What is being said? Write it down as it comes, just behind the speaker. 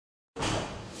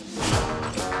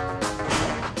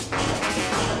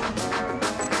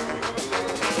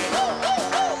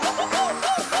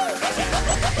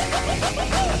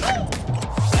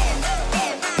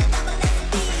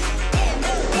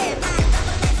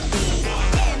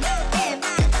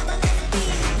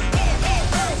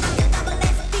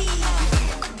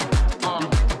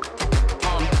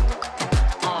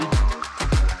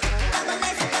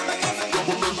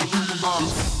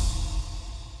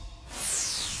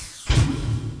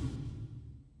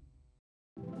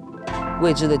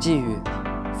未知的际遇，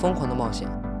疯狂的冒险，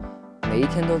每一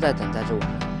天都在等待着我们。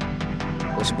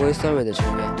我是 BOYSTORY 的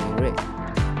成员明瑞，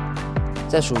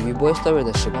在属于 BOYSTORY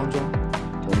的时光中，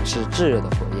我们是炙热的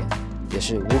火焰，也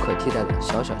是无可替代的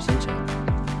小小星辰。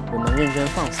我们认真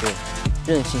放肆，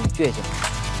任性倔强，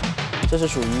这是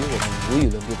属于我们无与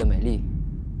伦比的美丽。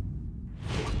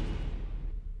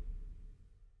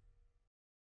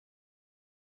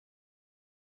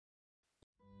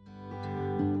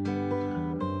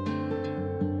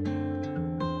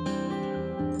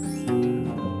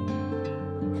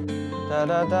 哒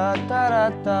哒哒哒哒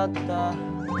哒哒。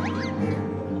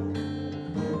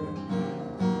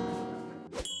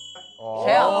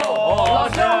谁啊？老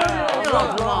师，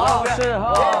老师好，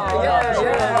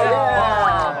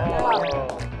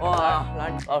哇，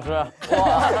老师，哇。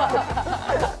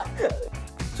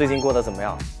最近过得怎么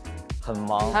样？很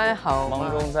忙，还好，忙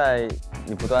中在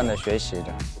你不断的学习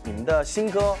着。你们的新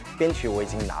歌编曲我已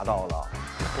经拿到了。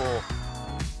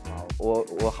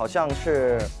我好像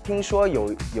是听说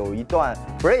有一段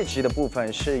bridge 的部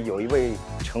分是有一位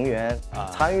成员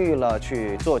参与了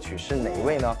去作曲，是哪一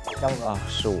位呢？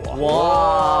是我。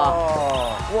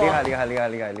哇，厉害！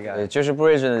对，就是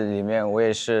bridge 里面我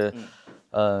也是，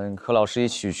和老师一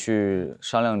起去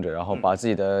商量着，然后把自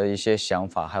己的一些想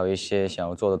法，还有一些想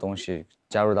要做的东西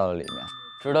加入到了里面，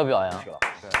值得表扬。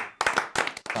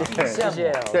谢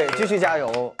谢。对，继续加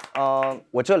油。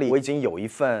我这里我已经有一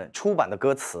份出版的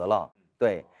歌词了，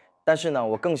对。但是呢，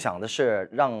我更想的是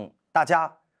让大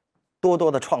家多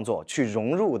多的创作，去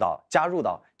加入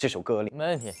到这首歌里。没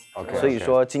问题。OK。所以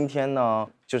说今天呢，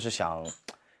就是想，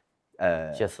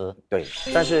写词。对。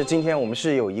但是今天我们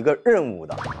是有一个任务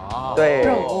的。对。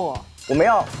任务。我们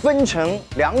要分成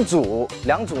两组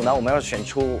呢，我们要选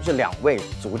出这2位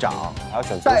组长，还要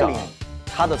选组长。带领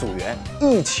他的组员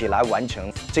一起来完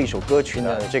成这首歌曲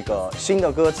的这个新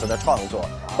的歌词的创作，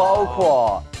包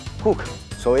括 hook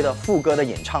所谓的副歌的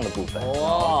演唱的部分。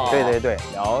哇，对，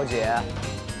了解。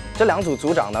这2组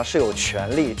组长呢是有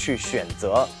权利去选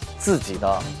择自己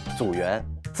的组员，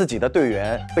自己的队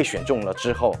员被选中了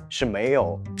之后是没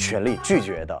有权利拒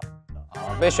绝的。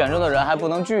被选中的人还不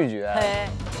能拒绝，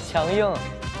强硬。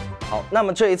好，那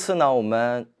么这一次呢，我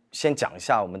们先讲一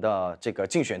下我们的这个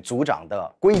竞选组长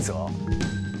的规则。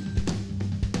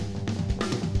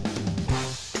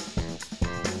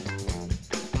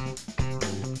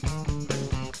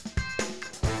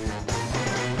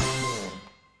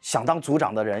想当组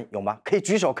长的人有吗？可以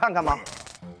举手看看吗？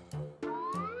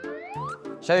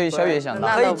小雨也想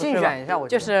当，可以竞选一下，我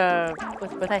就是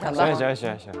不太想当。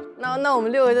行。那我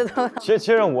们6个就都。其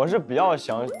实我是比较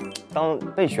想当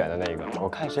被选的那个，我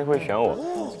看谁会选我。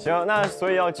行，那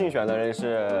所以要竞选的人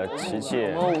是琪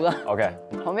琪。我们5个。OK。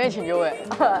旁边请就位。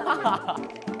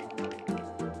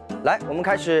来，我们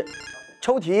开始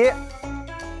抽题。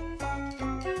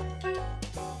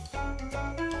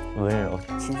温柔，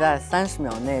请在30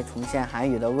秒内重现韩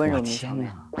语的温柔名场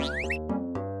面。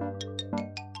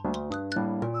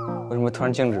为什么突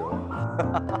然静止了？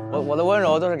我的温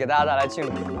柔都是给大家带来静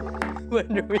止。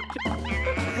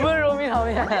温柔名场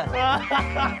面。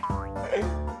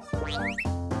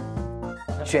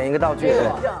选一个道具。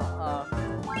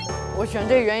我选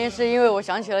这个原因是因为我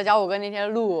想起了贾虎哥那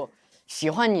天录《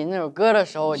喜欢你》那首歌的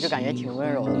时候，我就感觉挺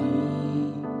温柔的。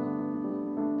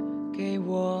给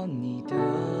我你的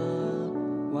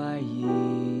外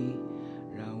衣，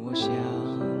让我想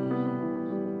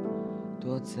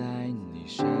躲在你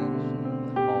身。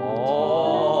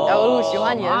贾虎录《喜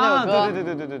欢你》的那首歌。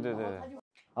对。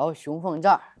然后熊凤这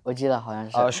儿，我记得好像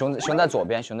是。熊在左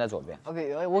边。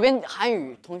OK， 我跟韩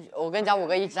语同学，我跟贾虎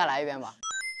哥一起再来一遍吧。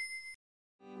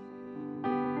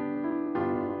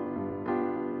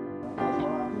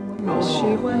我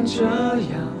喜欢这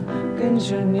样跟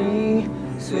着你，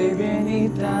随便你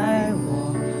带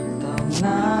我到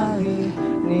哪里，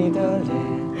你的脸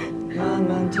慢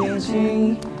慢贴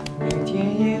近，明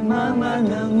天也慢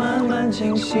慢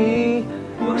清晰。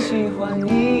我喜欢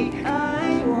你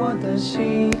爱我的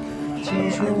心，清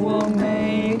楚我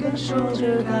每个手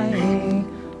指感应，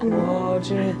我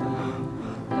知道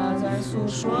它在诉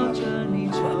说着你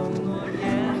承诺言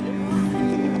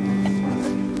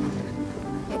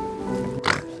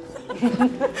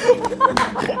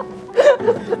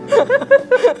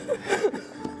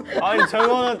好，你成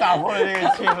功的打破了这个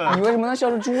气氛。你为什么能笑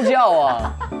出猪叫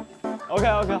啊 ？OK，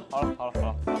 好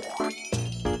了。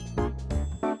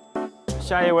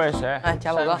下一位谁？哎，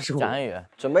贾虎哥，贾韩宇，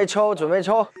准备抽，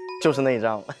就是那一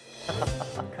张。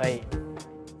可以。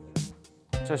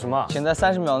这什么？请在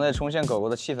30秒内重现狗狗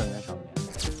的气氛名场面。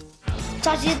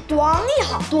炸鸡端一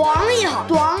下，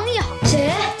这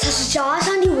才是家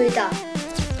乡的味道。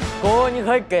不，你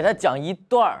可以给他讲一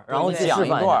段，然后去讲示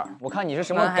范一段。我看你是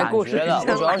什么感觉的，我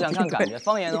主要是想看感觉。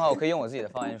方言的话，我可以用我自己的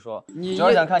方言说。主要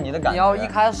是想看你的感觉。你要一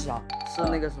开始啊，是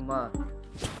那个什么，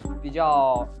比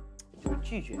较就是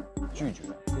拒绝，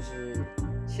就是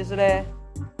其实呢，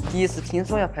第一次听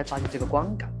说要拍炸鸡这个广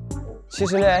告。其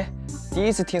实呢，第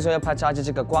一次听说要拍炸鸡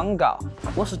这个广告，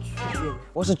我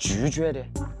是拒绝的。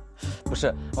不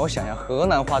是，我想要河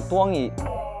南话短一。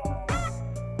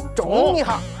中一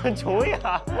下，中一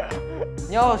下。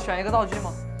你要选一个道具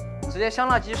吗？直接香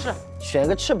辣鸡翅，选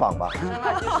个翅膀吧。香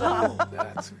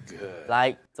辣鸡翅。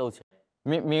来，走起。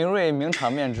明锐名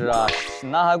场面之啊，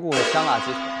南海谷香辣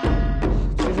鸡腿。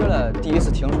其实呢，第一次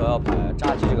听说要拍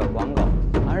炸鸡这个广告，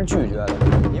俺是拒绝的，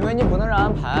因为你不能让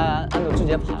俺拍，俺就直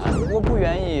接拍。我不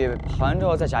愿意拍完之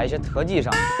后再加一些特技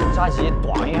上，炸鸡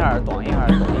短一下，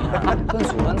很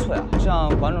酥很脆，这样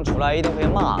观众出来一定会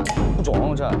骂不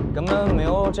中，这根本没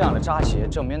有这样的炸鸡，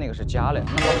证明那个是假的。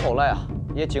那么后来啊，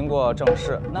也经过证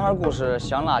实，南海谷是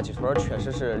香辣鸡腿确实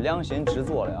是良心制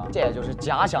作的啊，这就是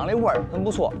家乡的味儿，很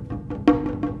不错，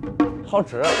好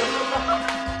吃，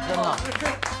真的。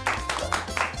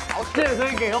这个可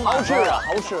以给个满分。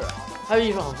好吃。他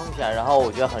艺术很丰沛，然后我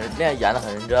觉得演得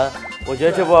很认真，我觉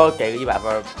得这波给个100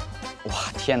分。哇，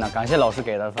天哪！感谢老师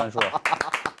给的分数。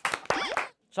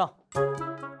上。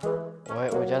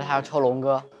我觉得还要抽龙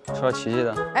哥，抽奇迹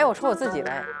的。哎，我抽我自己的。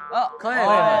啊，可以。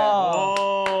哦。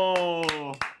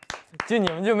就你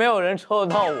们就没有人抽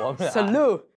得到我们俩。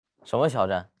Salute。什么挑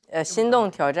战？心动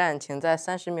挑战，请在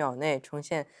30秒内重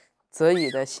现泽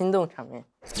宇的心动场面。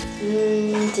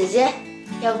姐姐，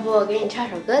要不我给你唱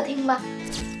首歌听吧？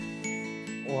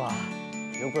哇，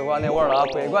有鬼怪那味儿了啊！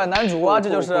鬼怪男主啊，这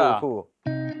就是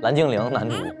蓝精灵男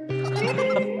主。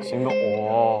心动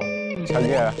哦，小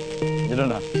姐，你这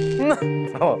呢？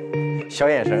哦，小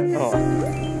眼神哦。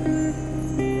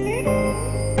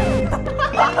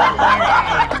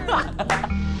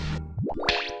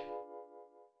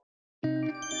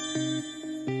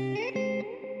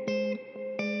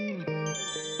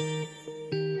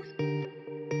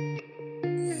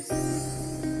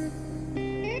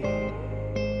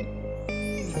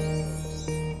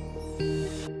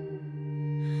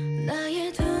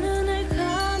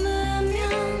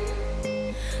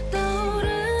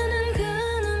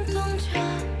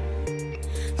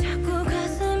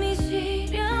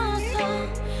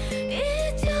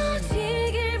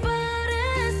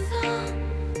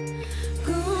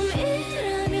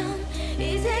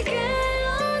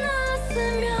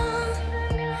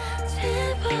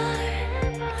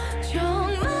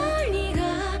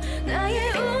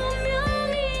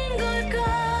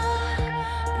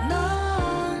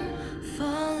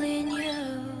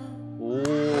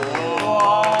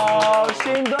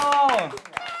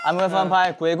俺们翻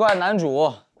拍鬼怪男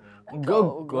主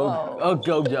 ，Go Go Go，Let's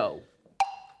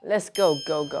go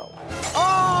go go。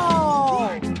哦，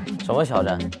什么挑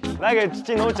战？来给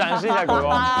镜头展示一下，狗狗。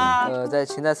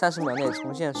请在30秒内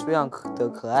重现舒样的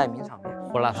可爱名场面。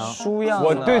胡辣汤。舒样。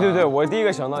对，我第一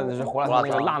个想到的是胡辣汤那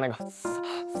个辣那个。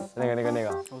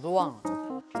我都忘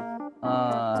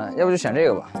了。要不就选这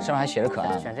个吧，上面还写着可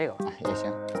爱。选这个吧，也行。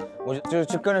我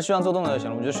就跟着舒样做动作就行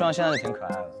了。我觉得舒样现在就挺可爱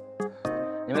的。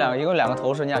你们两个一共2个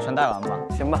头饰，你俩全戴完吧？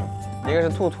行吧。一个是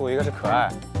兔兔，一个是可爱。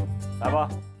来吧。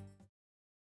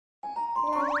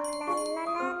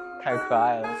太可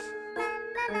爱了。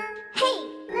嘿。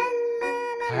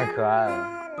太可爱了。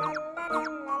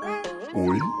喂。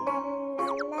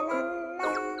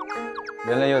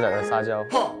人类又在这撒娇。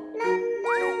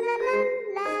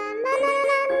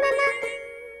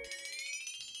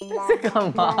在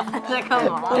干嘛？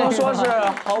不能说是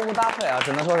毫无搭配啊，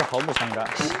只能说是毫不相干。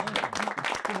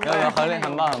有，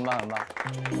很棒。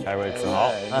下一位子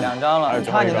豪，2张了，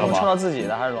看你能不能抽到自己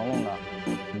的还是龙龙的。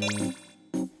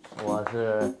我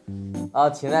是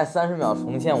请在30秒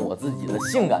重现我自己的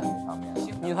性感名场面。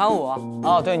女团舞。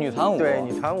哦，对，女团舞。对，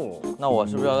女团舞。那我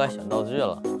是不是要该选道具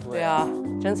了？对啊，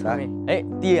真聪明。哎，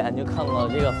第一眼就看到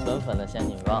这个粉粉的仙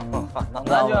女棒，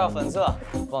那就要粉色，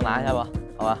帮我拿一下吧，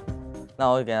好吧？那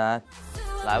我就给他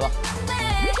来吧。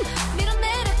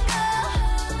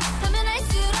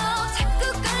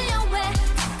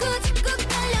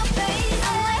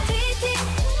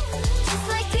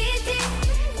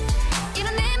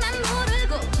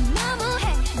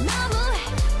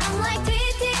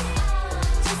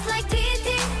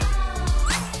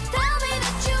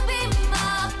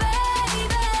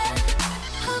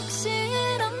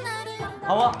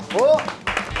好吧，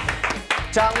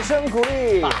掌声鼓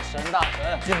励！大神，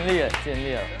尽力了。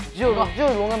就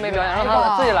是龙哥没表演，让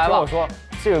他自己来吧。我说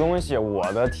这个东西，我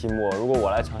的题目如果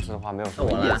我来尝试的话，没有什么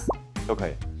意思，都可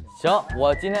以。行，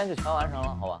我今天就全完成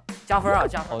了，好吧？加分啊，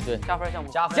加分。哦对，加分项目。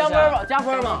加分吧，加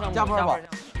分吧，加分吧。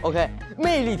OK，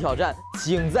 魅力挑战，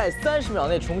请在30秒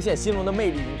内重现心中的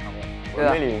魅力名场面。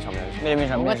魅力名场面，魅力名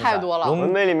场面太多了。我们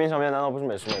魅力名场面难道不是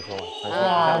美食美科吗？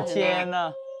哇，天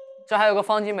哪！这还有个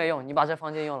方巾没用，你把这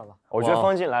方巾用了吧？我觉得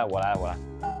方巾来，我来。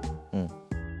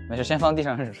没事，先放地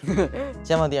上试试。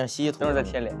先放地上吸一吐，等会儿再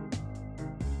贴脸。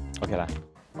 OK 来。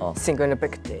哦 ，Sing in the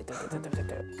big day，对。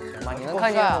行吧，你能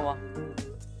看清楚吗？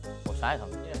我啥也看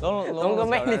不见。龙哥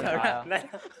魅力挑战，来。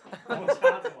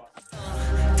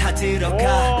 다 들어가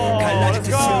갈라진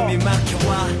듯 숨이 막혀와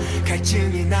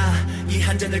갈증이 나이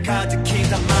한 잔을 가득히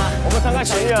담아 我们3个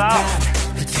起立了啊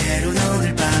그대로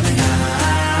오늘 밤을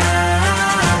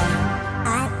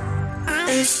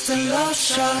It's the love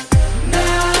shot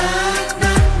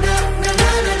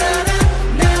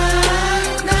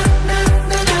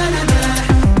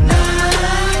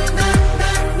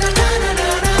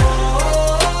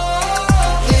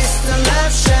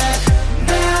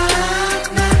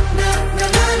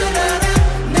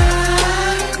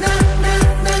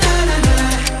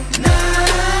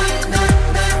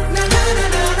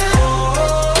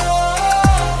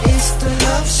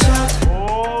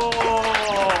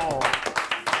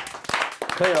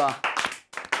可以吧？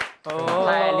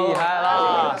太厉害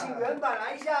了！原版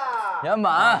来一下。原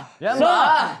版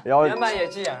原版也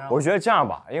记眼上。我觉得这样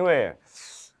吧，因为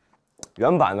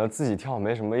原版的自己跳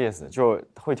没什么意思，就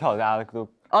会跳的大家都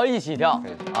一起跳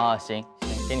啊！行，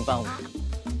给你伴舞。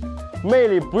魅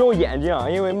力不用眼睛啊，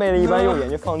因为魅力一般用眼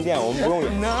睛放电，我们不用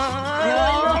眼睛。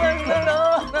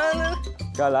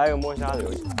该来一个摸虾的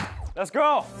游戏 ，Let's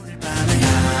go！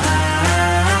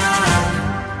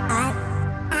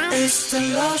 It's the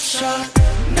love shot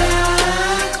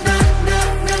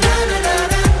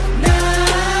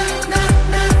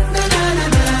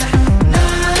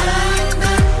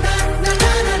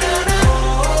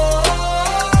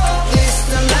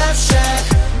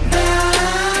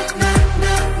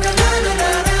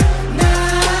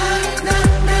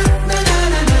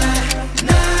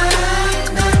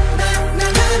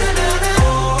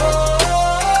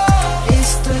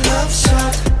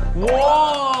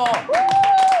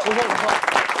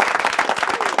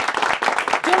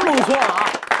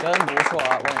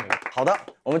好的，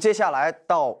我们接下来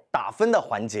到打分的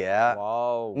环节。哇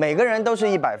哦，每个人都是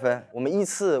100分，我们依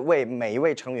次为每一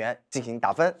位成员进行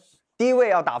打分。第一位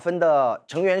要打分的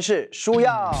成员是舒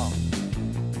样。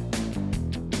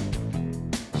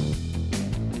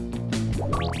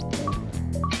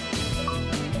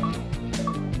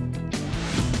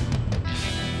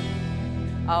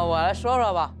我来说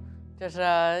说吧，就是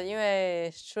因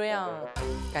为舒样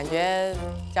感觉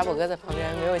家宝哥在旁边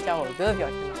没有家宝哥表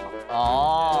现的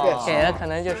好，给的可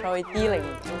能就稍微低了一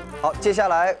点。好，接下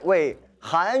来为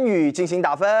韩语进行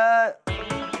打分。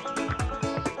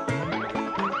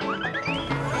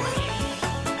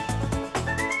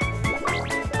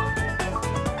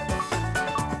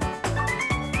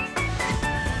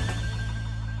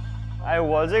哎，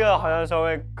我这个好像稍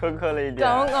微苛刻了一点。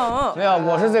没有，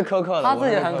我是最苛刻的。他自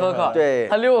己很苛刻。对，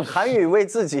他60。韩语为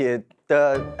自己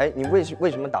的，哎，你为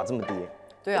什么打这么低？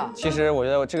对啊。其实我觉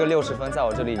得这个60分在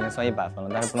我这里已经算100分了，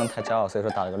但是不能太骄傲，所以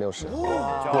说打了个60。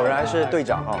果然是队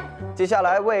长哈。接下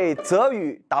来为泽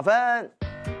宇打分。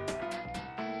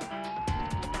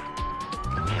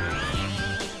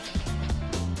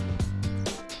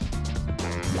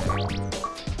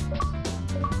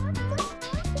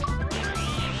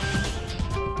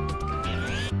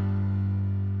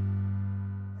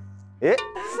诶，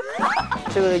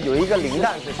这个有一个零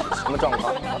蛋是什么状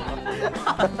况？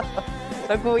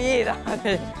他故意的。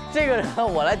这个人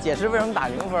我来解释为什么打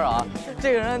0分啊？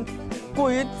这个人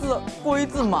过于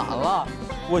自满了，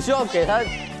我需要给他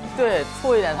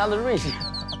挫一点他的锐气。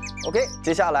OK，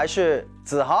 接下来是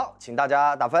子豪，请大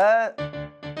家打分。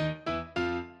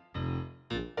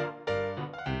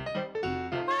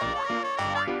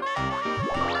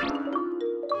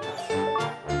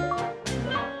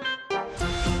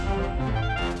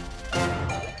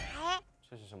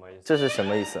这是什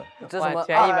么意思？这什么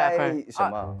前100分？什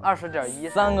么？20.1。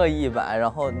3个100，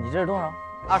然后你这是多少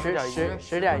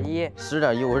？10.1。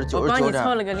10.1，我是99点。我帮你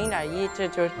凑了个0.1，这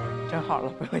就正好了，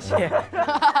不用谢。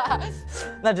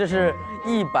那这是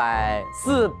500。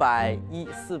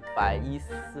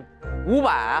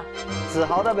子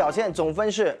豪的表现总分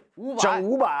是整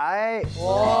500。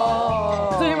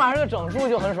哇，最起码是个整数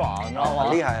就很爽，你知道吗？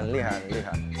很厉害，很厉害，很厉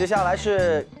害。接下来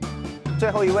是最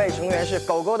后一位成员是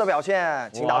狗狗的表现，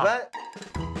请打分。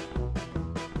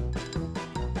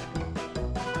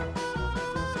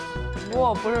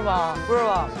哇，不是吧？不是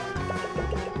吧？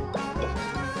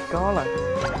高了。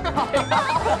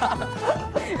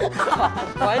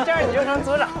完这儿你就成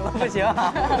组长了，不行。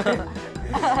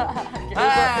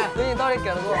哎，所以你到底给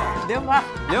了多少？0分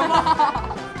，0分。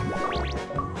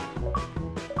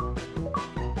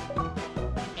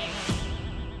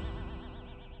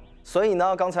所以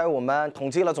呢，刚才我们统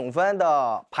计了总分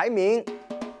的排名，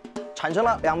产生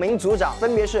了2名组长，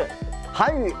分别是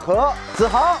韩宇和子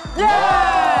豪。耶！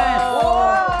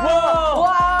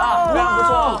哇！非常不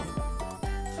错，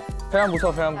非常不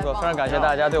错，非常不错，非常感谢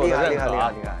大家对我的认可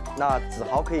啊！厉害！那子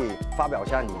豪可以发表一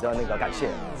下你的那个感谢。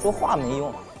说话没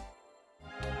用。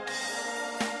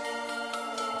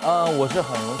我是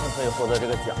很荣幸可以获得这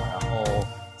个奖，然后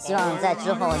希望在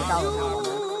之后的道路上，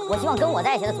我希望跟我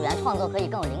在一起的组员创作可以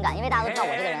更有灵感，因为大家都知道我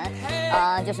这个人，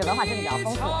就是文化知识比较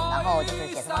丰富，然后就是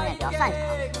写词方面比较擅长，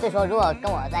所以说如果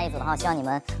跟我在一组的话，希望你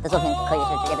们的作品可以是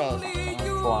直接被选用。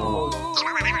说完了吗？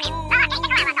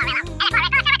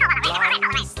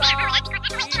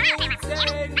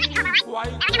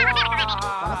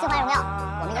我们心怀荣耀，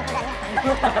我们应该会再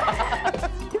见。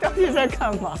你到底在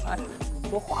干嘛？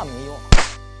说话没用。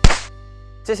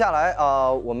接下来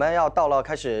我们要到了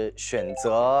开始选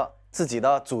择自己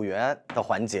的组员的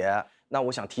环节。那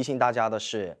我想提醒大家的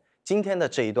是，今天的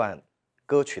这一段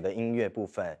歌曲的音乐部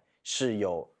分是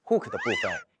有 hook 的部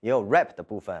分，也有 rap 的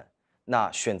部分。那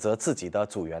选择自己的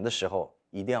组员的时候，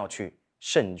一定要去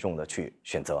慎重的去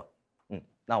选择。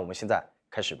那我们现在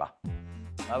开始吧。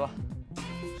来吧，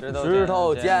石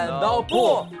头剪刀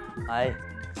布。哎，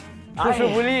出师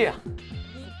不利啊！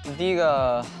你第一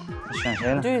个选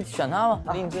谁呢？就选他吧。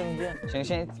你行，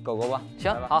先狗狗吧。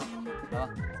行，好，来吧。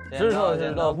石头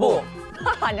剪刀布。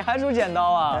哈哈，你还出剪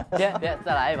刀啊？别，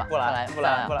再来一把。不来。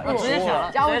我直接选了，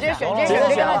加我直接选，直接跟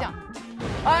他讲。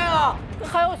哎呀，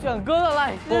还要选歌的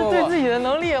赖，这对自己的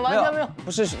能力完全没有。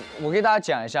不是，我给大家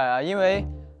讲一下呀，因为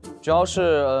主要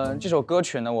是这首歌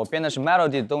曲呢，我编的是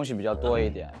melody 的东西比较多一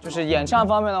点，就是演唱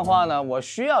方面的话呢，我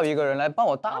需要一个人来帮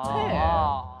我搭配。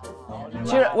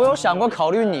其实我有想过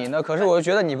考虑你呢，可是我又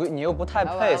觉得你又不太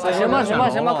配，所以什么，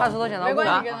看石头剪刀布。没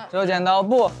关系，石头剪刀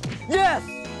布 ，yes，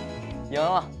 赢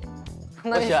了。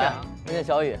那你选，那选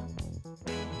小雨。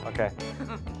OK。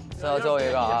最后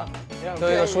一个啊，最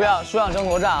后一个舒样争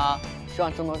夺战啊，舒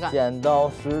样争夺战。剪刀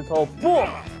石头布，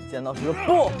剪刀石头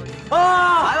布。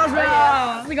啊！还有谁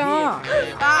啊？那个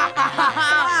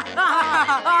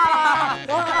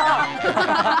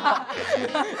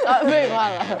背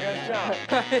叛了。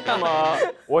那么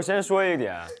我先说一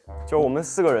点，就我们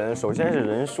4个人，首先是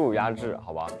人数压制，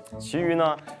好吧？其余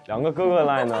呢，2个哥哥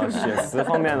赖呢，写词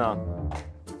方面呢，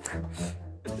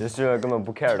也是根本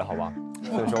不 care 的，好吧？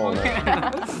所以说我们，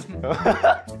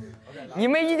你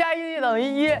们1+1等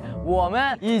于1，我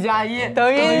们1+1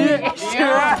等于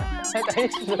10，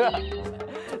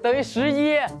等于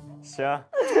11。行，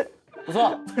不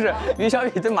错，不是于小雨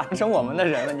都马上成我们的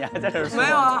人了，你还在这说？没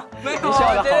有啊，没有，你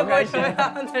笑得好开心。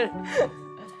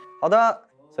好的，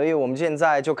所以我们现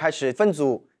在就开始分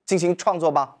组进行创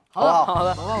作吧，好不好？好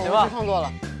的，行吧，创作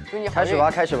了，祝你好运。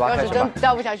开始吧。要是真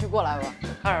待不下去，过来吧。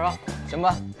开始吧。行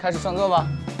吧，开始创作吧。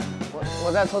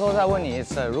我再偷偷再问你一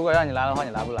次，如果让你来的话，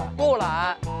你来不来？不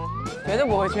来，绝对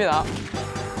不会去的。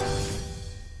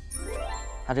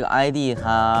他这个 ID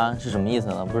它是什么意思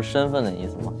呢？不是身份的意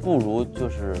思吗？不如就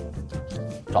是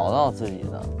找到自己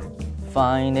的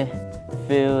 ，find it,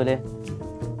 feel it,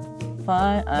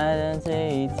 find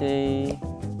identity,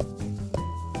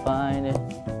 find it,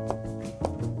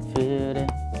 feel it。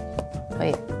可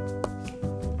以。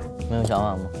没有想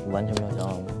法吗？完全没有想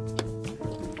法吗？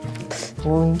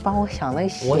你帮我想了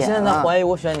写。我现在怀疑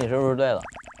我选你是不是对了？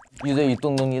玉嘴语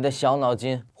动动你的小脑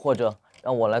筋，或者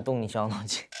让我来动你小脑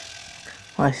筋。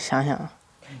我想想，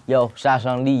有杀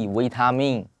伤力维他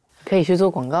命，可以去做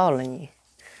广告了你。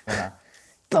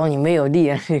当你没有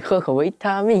力，你喝口维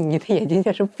他命，你的眼睛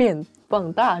就是变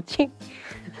放大镜。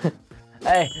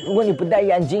哎，如果你不戴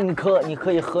眼镜，你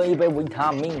可以喝一杯维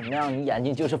他命，那样你眼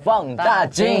睛就是放大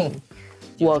镜。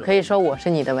我可以说我是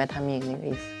你的维他命那个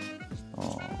意思。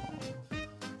哦。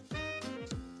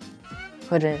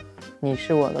或者你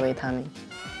是我的维他命。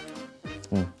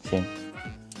行。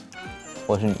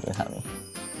我是你维他命。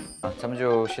咱们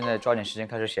就现在抓紧时间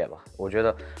开始写吧。我觉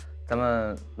得咱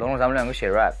们2个写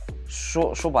rap，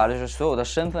 说白了就是所有的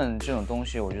身份这种东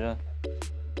西，我觉得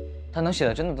他能写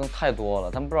的真的都太多了，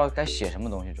咱们不知道该写什么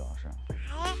东西，主要是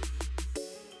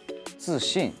自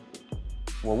信。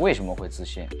我为什么会自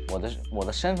信？我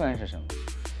的身份是什么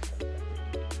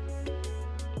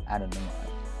 ？I don't know。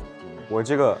我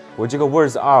这个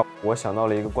words are， 我想到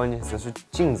了一个关键词是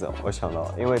镜子，我想到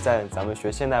了，因为在咱们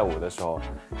学现代舞的时候，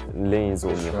另一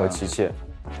组你和琪琪，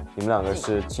你们2个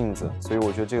是镜子，所以我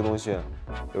觉得这个东西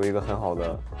有一个很好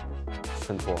的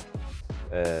衬托。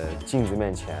镜子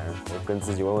面前跟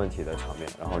自己问问题的场面，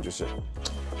然后就是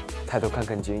抬头看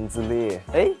看镜子里，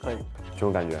哎，可以，这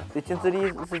种感觉。对镜子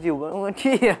里自己问问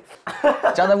题，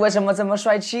长得为什么这么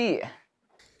帅气？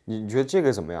你觉得这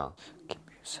个怎么样？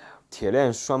铁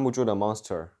链拴不住的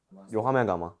monster 有画面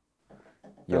感吗？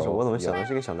但是我怎么想的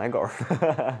是一个小奶狗？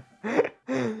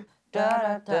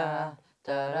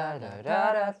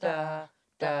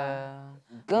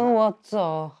跟我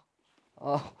走，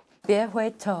哦，别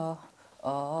回头，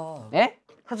哦。哎，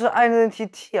他是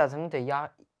identity 啊，怎么得压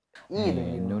E 的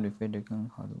音？努力飞得更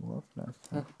好的我。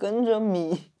跟着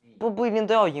你，不一定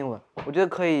都要英文，我觉得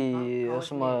可以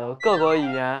什么各国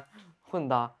语言混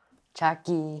搭。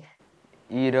Jackie，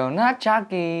 일어나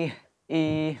자기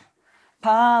이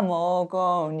밥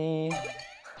먹고你。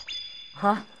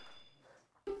哈，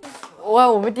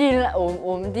我们第一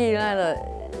赖的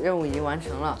任务已经完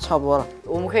成了，差不多了，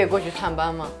我们可以过去探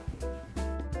班吗？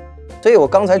所以我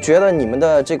刚才觉得你们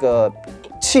的这个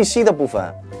气息的部分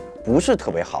不是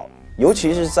特别好，尤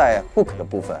其是在 hook 的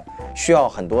部分，需要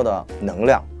很多的能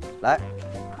量。来，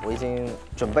我已经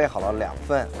准备好了2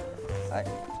份，来，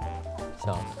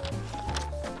行。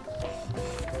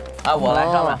哎，我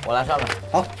来上面，我来上面。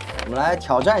好，我们来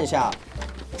挑战一下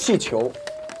气球。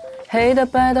黑的、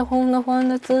白的、红的、黄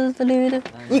的、紫的、绿的，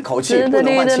一口气紫的、不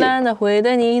能换气绿的、。蓝的、灰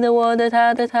的、你的、我的、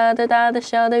他的、他的、大的、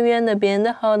小的、圆的、扁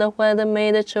的、好的、坏的、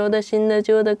美的、丑的、新的、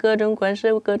旧的，各种款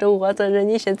式、各种花色，任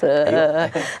你选择。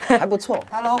还不错。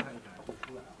Hello，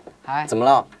 嗨，怎么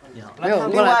了？没有，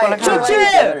过来看。出去！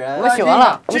我们写完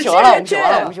了，我们写完了，我们写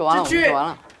完了，我们写完了，我们写完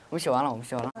了，我们写完了，我们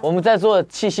写完了。我们在做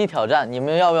气息挑战，你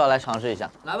们要不要来尝试一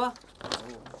下？来吧。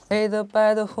黑的、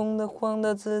白的、红的、黄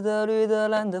的、紫的、绿的、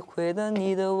蓝的、灰的、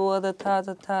你的、我的、他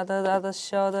的、他的、大的、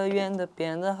小的、圆的、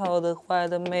扁的、好的、坏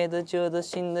的、美的、旧的、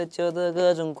新的、旧的，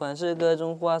各种款式、各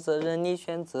种花色，任你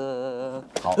选择。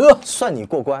好，算你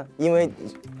过关，因为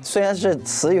虽然是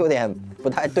词有点不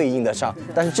太对应得上，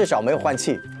但是至少没有换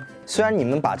气。虽然你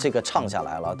们把这个唱下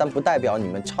来了，但不代表你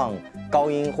们唱高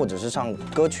音或者是唱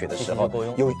歌曲的时候，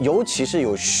尤其是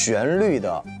有旋律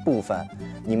的部分，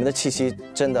你们的气息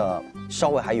真的稍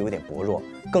微还有一点薄弱，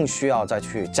更需要再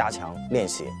去加强练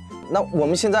习。那我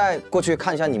们现在过去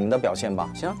看一下你们的表现吧。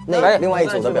行，那另外一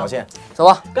组的表现，走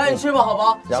吧，赶紧去吧，好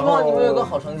吧？然后希望你们有个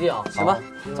好成绩啊！行吧，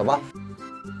走吧。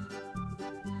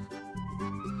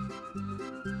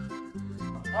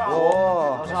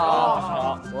哦，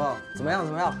好，哇，怎么样？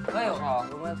怎么样？可以，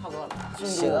我们差不多了。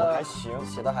写的还行，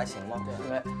写的还行吗？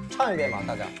对，唱一遍吧，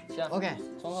大家。行 ，OK，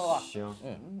 从头吧。行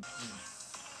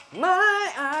，My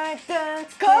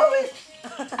identity，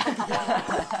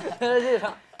 这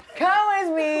唱 ，Come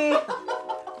with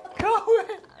me，Come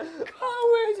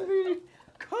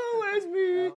with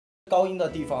me。高音的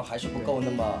地方还是不够那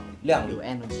么亮丽，有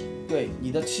energy。对，你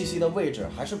的气息的位置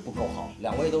还是不够好，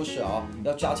两位都是啊，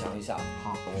要加强一下。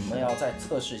好，我们要再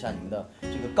测试一下你们的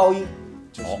这个高音，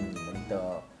就是你们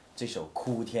的这首《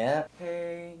苦甜》。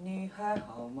嘿，你还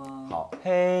好吗？好，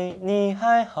嘿，你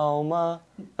还好吗？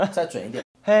再准一点。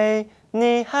嘿，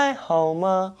你还好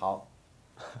吗？好，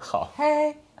好。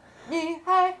嘿，你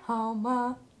还好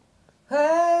吗？嘿，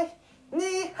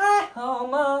你还好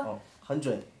吗？哦，很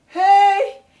准。嘿，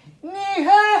你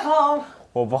还好？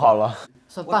我不好了。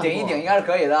我顶一顶应该是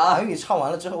可以的啊。韩语唱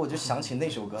完了之后，我就想起那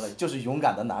首歌了，就是《勇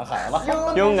敢的男孩》了。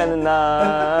勇敢的男，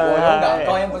我勇敢，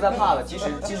高音不再怕了，即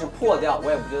使破掉，我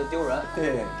也不觉得丢人。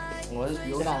对，我是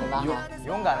勇敢的男孩，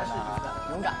勇敢的男孩，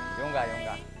勇敢。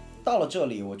到了这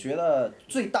里，我觉得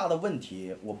最大的问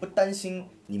题，我不担心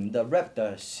你们的 rap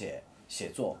的写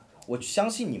作，我相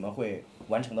信你们会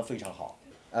完成的非常好。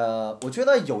我觉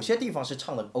得有些地方是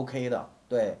唱的 OK 的，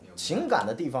对，情感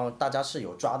的地方大家是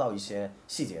有抓到一些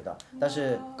细节的，但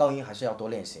是高音还是要多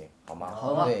练习，好吗？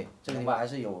好的。对，这个地方还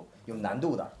是有难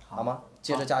度的，好吗？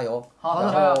接着加油。好，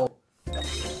然后。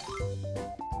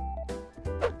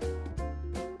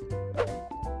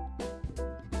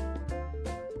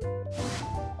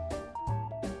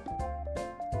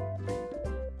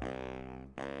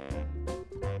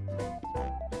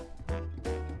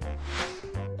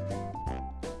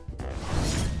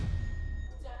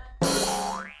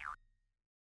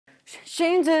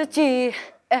寻自己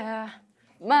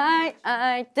 ，My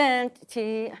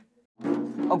identity。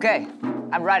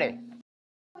 OK，I'm ready。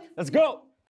 Let's go。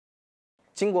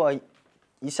经过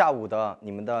一下午的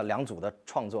你们的2组的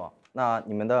创作，那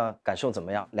你们的感受怎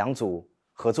么样？2组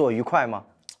合作愉快吗？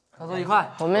合作愉快。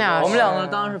我们两个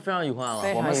当然是非常愉快了。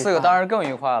我们4个当然更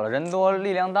愉快了，人多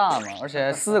力量大嘛，而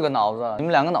且4个脑子，你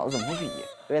们2个脑子怎么会比？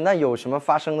对，那有什么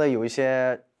发生的有一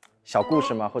些小故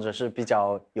事吗？或者是比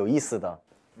较有意思的？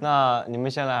那你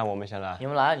们先来，我们先来。你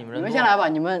们来，你们先来吧，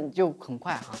你们就很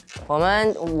快哈。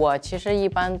我其实一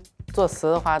般作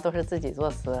词的话都是自己作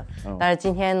词，但是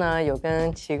今天呢有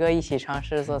跟齐哥一起尝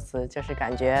试作词，就是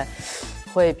感觉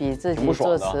会比自己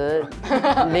作词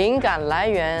灵感来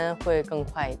源会更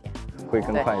快一点。会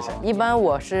更快一些。一般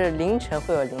我是凌晨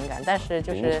会有灵感，但是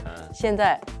就是现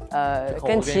在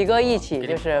跟齐哥一起，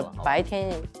就是白天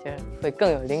就是会更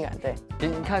有灵感。对，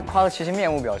你看夸的齐齐面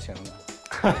无表情的，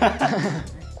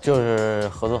就是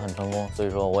合作很成功，所以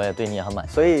说我也对你也很满意。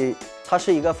所以他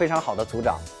是一个非常好的组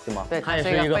长，对吗？对，他也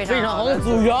是一个非常好的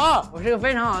组员。我是个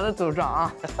非常好的组长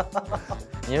啊。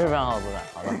你是非常好的组长。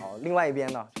好的。好，另外一边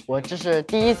呢？我这是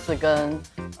第一次跟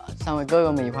3位哥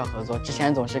哥们一块合作，之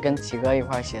前总是跟齐哥一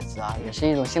块写词啊，也是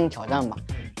一种新的挑战吧。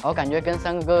然后感觉跟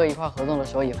3个哥哥一块合作的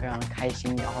时候也非常的开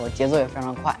心，然后节奏也非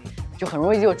常快，就很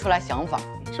容易就出来想法。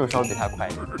是不是稍微比他快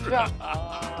一点？是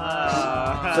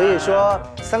啊。所以说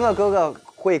3个哥哥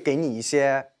会给你一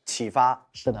些启发。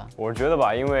是的。我觉得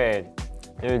吧，因为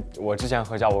我之前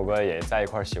和嘉博哥也在一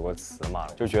块写过词嘛，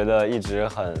就觉得一直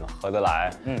很合得来。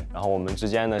然后我们之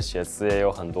间呢写词也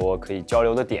有很多可以交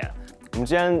流的点。我们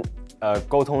之间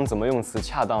沟通怎么用词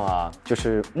恰当啊，就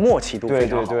是默契度非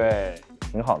常好。对，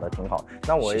挺好的，挺好。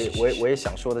那我也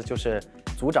想说的就是，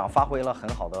组长发挥了很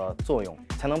好的作用，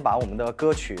才能把我们的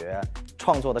歌曲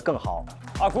创作得更好。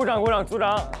啊，鼓掌鼓掌，组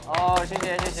长。哦，谢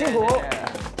谢，辛苦，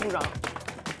组长。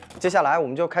接下来我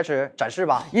们就开始展示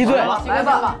吧。一队，来吧，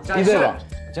一队吧。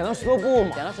剪刀石头布嘛。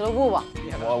剪刀石头布吧。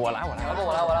我来。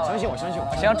相信我。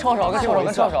行，臭手跟臭手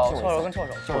跟臭手，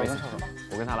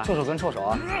我跟他来。臭手跟臭手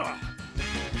啊。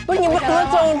不是你们怎么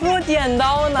总出剪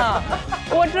刀呢？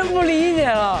我真不理解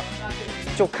了。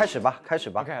就开始吧。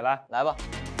OK， 来吧。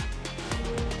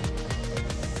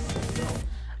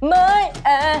My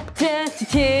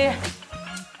identity.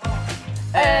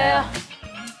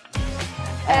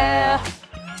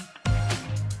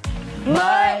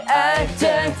 My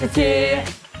identity.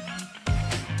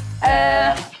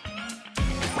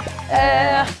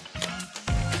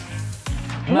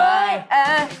 My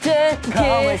identity.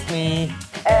 Come with me.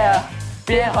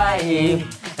 别怀疑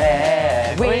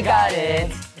We got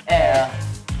it.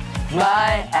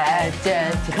 My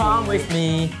identity. Come with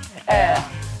me.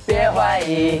 别怀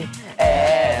疑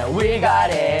We got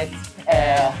it.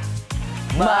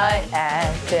 My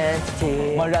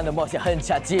identity. 茫然的梦想很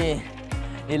恰近，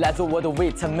你来做我的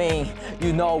维他命。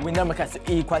You know we never 开始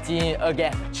一块金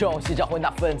again， 重新找回那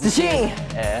份自信。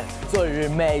昨日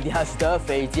每天还是的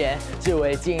飞剑，只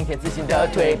为今天自信的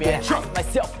蜕变。Trust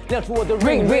myself， 亮出我的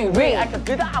ring ring ring。I can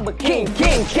feel that I'm a king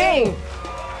king king。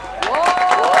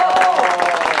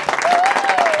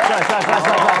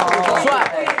帅，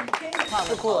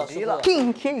是酷了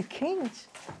，King King King。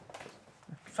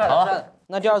帅了，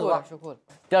那第二组吧，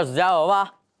第二组加油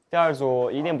吧。第二组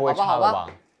一定不会差的吧？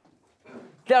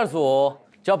第二组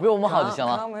只要比我们好就行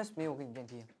了。 Come with me， 我给你电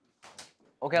梯。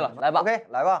 OK 了，来吧。 OK，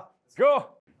 来吧。 Go。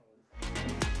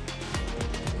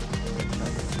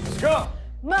 Let's go。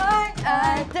 My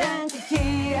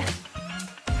identity.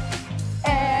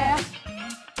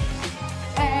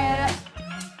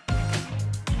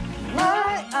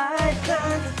 My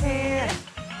identity.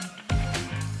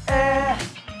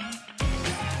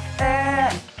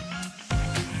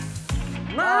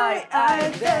 My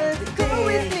identity. Come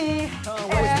with me.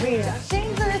 相信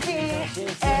自己，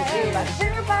把失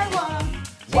败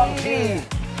忘记。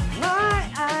My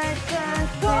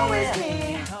identity. Come with me.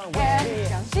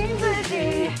 相信自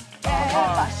己，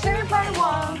把失败忘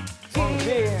记。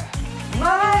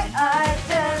My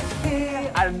identity.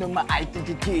 I don't know my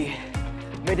identity。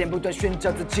每天不断寻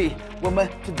找自己，我们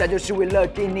存在就是为了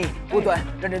给你不断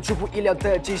让人出乎意料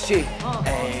的惊喜。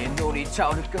努力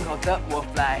朝着更好的我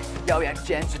fly， 咬牙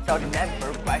坚持到底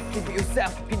never cry。Keep yourself，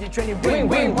 拼尽全力 win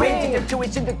win win， 今天成为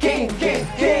新的 king king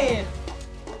king。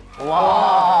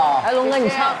哇！哎，龙哥，你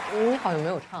唱，你好像没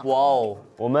有唱。哇哦！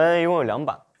我们一共有2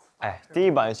版，第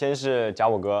一版先是贾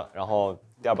我哥，然后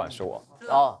第2版是我。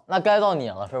哦，那该到你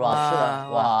了是吧？是的。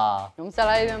哇！我们再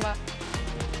来一遍吧。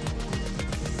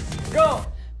 Go。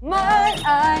 My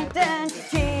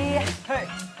identity. Hey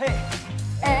hey.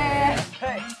 Hey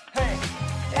hey.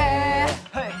 Hey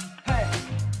hey.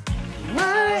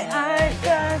 My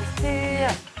identity.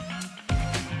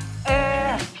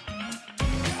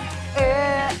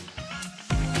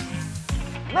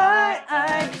 My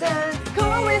identity.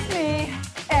 Come with me.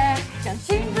 相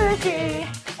信自己，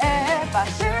把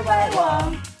失败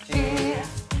忘记。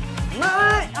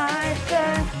My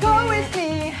identity. Come with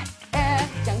me.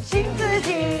 相信自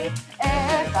己，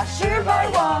把失败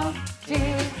忘记。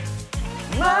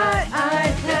My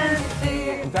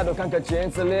identity。抬头看看镜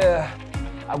子里，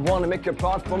 I wanna make you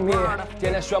proud for me。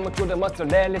点燃双目中的 monster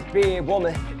let it be， 我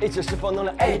们一起是否能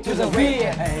来 A to the V？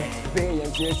 别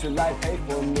人继续来 pay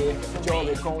for me， 就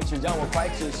为空气让我快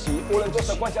窒息，无论多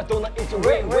少关卡都能一直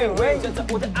win win win。站在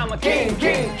舞台 I'm a king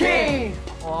king king。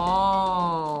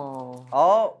哦，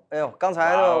好，哎呦，刚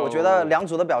才的我觉得两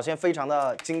组的表现非常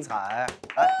的精彩，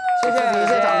来，谢谢你一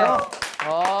些掌声，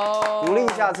哦，鼓励一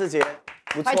下自己，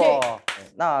不错。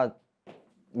那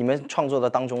你们创作的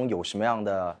当中有什么样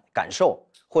的感受，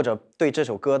或者对这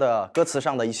首歌的歌词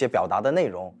上的一些表达的内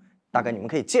容，大概你们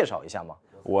可以介绍一下吗？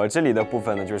我这里的部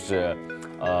分呢，就是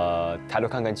抬头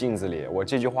看看镜子里。我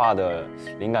这句话的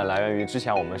灵感来源于之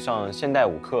前我们上现代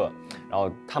舞课，然后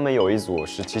他们有一组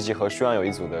是琪琪和舒阳有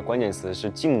一组的关键词是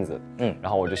镜子，然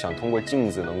后我就想通过镜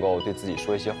子能够对自己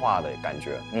说一些话的感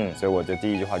觉，所以我的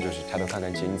第一句话就是抬头看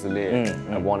看镜子里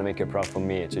，I wanna make you proud for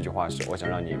me。这句话是我想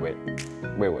让你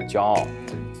为我骄傲，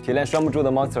铁链拴不住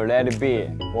的 monster let it be，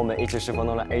 我们一起是否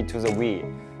能来 A to the V？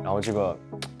 然后这个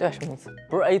对什么意思？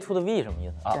不是 A to the V 什么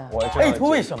意思啊？我 A to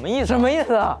V 什么意思？什么意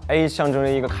思啊 ？A 象征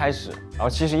着一个开始，然后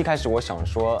其实一开始我想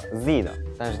说 Z 的，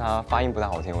但是它发音不太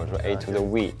好听，我说 A to the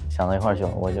V。想到一块去了，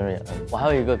我就是我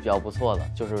还有一个比较不错的，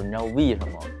就是你知道 V 什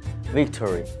么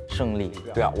 ？Victory 胜利。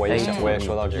对啊，我也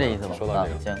说到这个，这意思吗？说到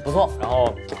这个，行，不错。然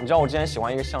后你知道我之前喜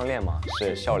欢一个项链吗？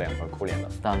是笑脸和哭脸的。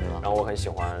当然知道。然后我很喜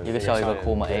欢一个笑一个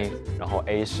哭嘛 A， 然后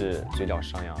A 是嘴角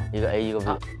上扬，一个 A 一个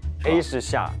V，A 是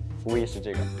下。V 是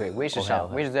这个，对 ，V 是上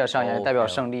 ，V 是在上沿，代表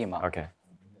胜利嘛。OK。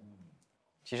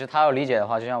其实他要理解的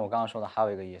话，就像我刚刚说的，还有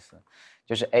一个意思，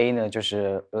就是 A 呢，就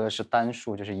是是单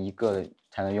数，就是一个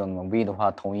才能用。那么 V 的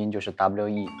话，同音就是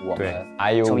WE， 我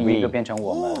们，从一个变成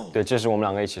我们。对，这是我们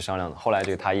两个一起商量的。后来这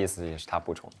个他意思也是他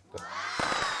补充的。对，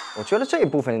我觉得这一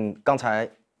部分刚才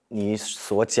你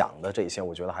所讲的这些，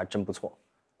我觉得还真不错，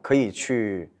可以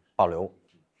去保留，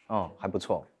还不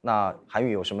错。那韩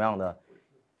语有什么样的？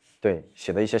对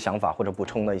写的一些想法或者补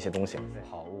充的一些东西。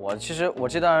好，其实我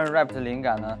这段 rap 的灵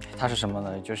感呢，它是什么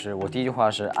呢？就是我第一句话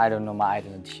是 I don't know my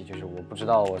identity， 就是我不知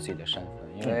道我自己的身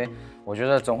份，因为我觉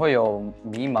得总会有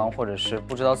迷茫或者是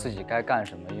不知道自己该干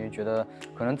什么，因为觉得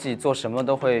可能自己做什么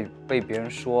都会被别人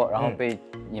说，然后被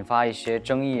引发一些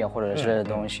争议或者是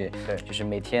东西。对，就是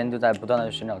每天都在不断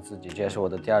的寻找自己，这也是我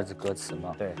的第二字歌词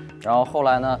嘛。对，然后后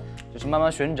来呢，就是慢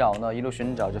慢寻找呢，一路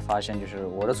寻找就发现，就是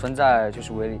我的存在就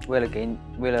是为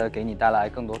了给你带来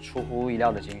更多出乎意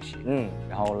料的惊喜，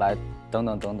然后来等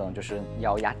等等等，就是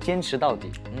咬牙坚持到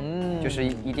底，就是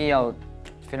一定要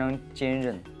非常坚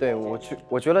韧。对，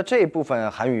我觉得这一部分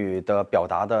韩语的表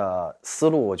达的思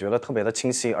路，我觉得特别的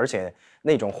清晰，而且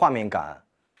那种画面感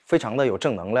非常的有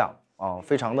正能量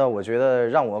非常的，我觉得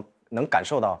让我能感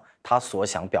受到他所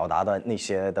想表达的那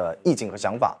些的意境和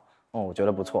想法。我觉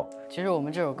得不错。其实我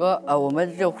们这首歌，我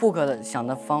们这个 hook 的写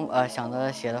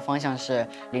的方向是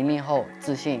00后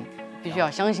自信，必须要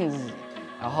相信自己，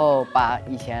然后把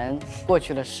以前过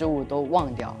去的失误都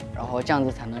忘掉，然后这样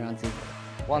子才能让自己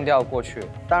忘掉过去。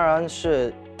当然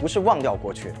是不是忘掉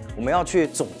过去，我们要去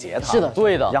总结它。是的，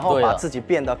对的。然后把自己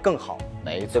变得更好，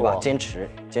没错，对吧？坚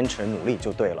持努力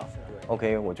就对了。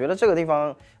OK， 我觉得这个地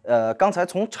方，刚才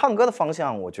从唱歌的方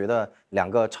向，我觉得两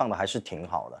个唱的还是挺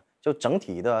好的。就整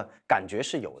体的感觉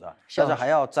是有的，但是还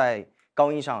要在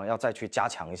高音上要再去加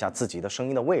强一下自己的声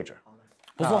音的位置。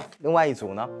不错。另外一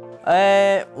组呢？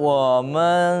我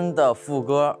们的副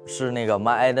歌是那个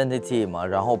My Identity 嘛，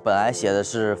然后本来写的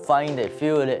是 Find it,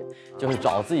 feel it， 就是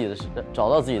找到自己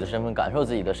的身份，感受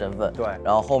自己的身份。对。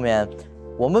然后后面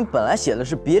我们本来写的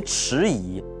是别迟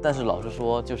疑，但是老师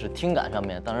说就是听感上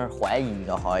面，当然怀疑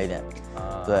要好一点。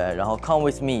对。然后 Come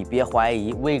with me， 别怀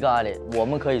疑 ，We got it， 我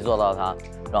们可以做到它。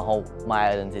然后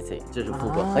My Identity， 这是副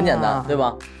歌，很简单，对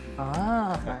吧？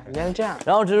原来这样。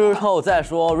然后之后再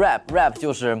说 rap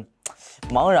就是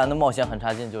茫然的冒险很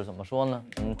差劲，就是怎么说呢？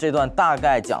这段大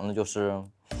概讲的就是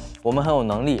我们很有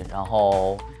能力，然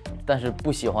后但是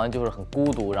不喜欢就是很孤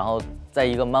独，然后在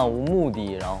一个漫无目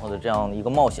的然后的这样一个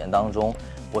冒险当中，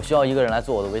我需要一个人来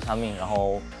做我的维他命，然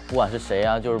后不管是谁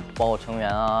啊，就是包括成员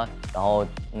啊，然后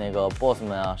那个 boss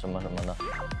们啊什么什么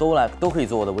的，都可以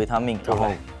做我的维他命，然后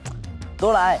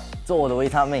都来做我的维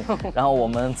他命，然后我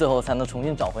们最后才能重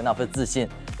新找回那份自信。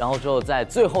然后之后在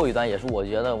最后一段也是我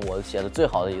觉得我写的最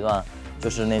好的一段，就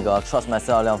是那个 Trust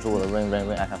myself， 亮出我的 Rain Rain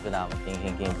Rain，I can feel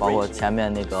that， 包括前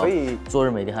面那个所以昨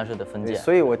日美丽还是的分界。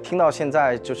所以我听到现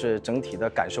在就是整体的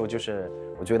感受就是，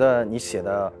我觉得你写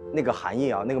的那个含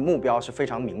义啊，那个目标是非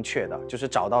常明确的，就是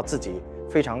找到自己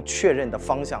非常确认的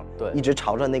方向，对，一直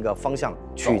朝着那个方向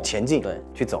去前进，对，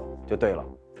去走就对了。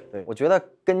对，我觉得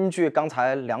根据刚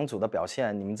才两组的表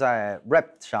现，你们在 rap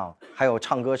上还有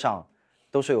唱歌上，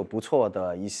都是有不错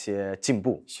的一些进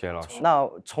步。谢谢老师。那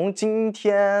从今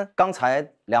天刚才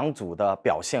两组的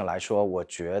表现来说，我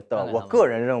觉得我个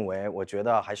人认为，我觉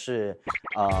得还是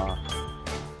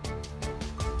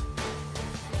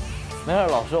没事，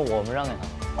老师，我们让给他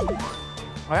们，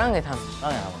我让给他们，让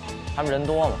给他们，他们人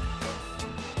多嘛。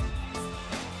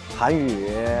韩宇、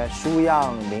舒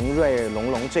漾、明瑞、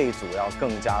龙龙这一组要更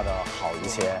加的好一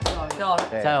些。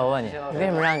对加油吧你！为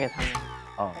什么让给他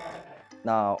们？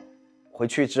那回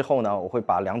去之后呢，我会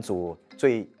把两组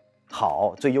最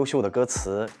好、最优秀的歌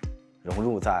词融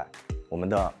入在我们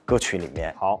的歌曲里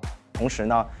面。好，同时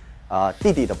呢，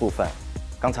弟弟的部分，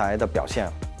刚才的表现，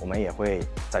我们也会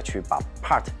再去把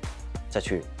part 再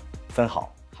去分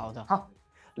好。好的，好。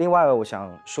另外，我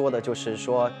想说的就是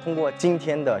说，通过今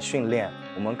天的训练，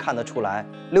我们看得出来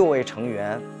，6位成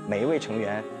员，每一位成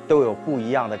员都有不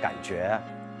一样的感觉，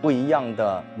不一样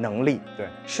的能力，对，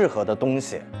适合的东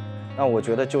西。那我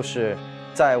觉得就是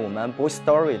在我们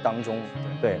BOYSTORY 当中，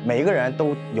对每一个人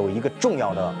都有一个重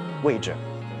要的位置。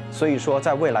所以说，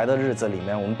在未来的日子里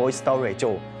面，我们 BOYSTORY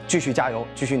就继续加油，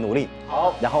继续努力，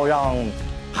好，然后让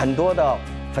很多的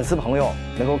粉丝朋友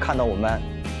能够看到我们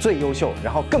最优秀，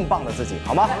然后更棒的自己，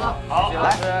好吗？好，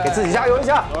来给自己加油一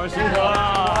下！老师辛苦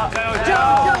了，加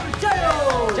油！加油！加油！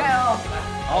加油！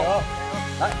好，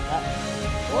来，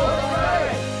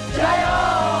加油！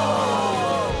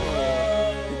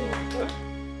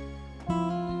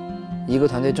一个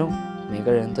团队中，每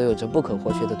个人都有着不可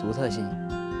或缺的独特性。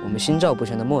我们心照不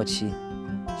宣的默契，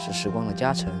是时光的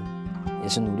加成，也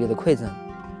是努力的馈赠，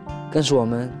更是我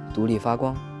们独立发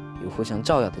光与互相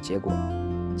照耀的结果。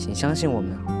请相信我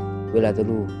们，未来的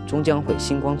路终将会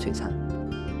星光璀璨。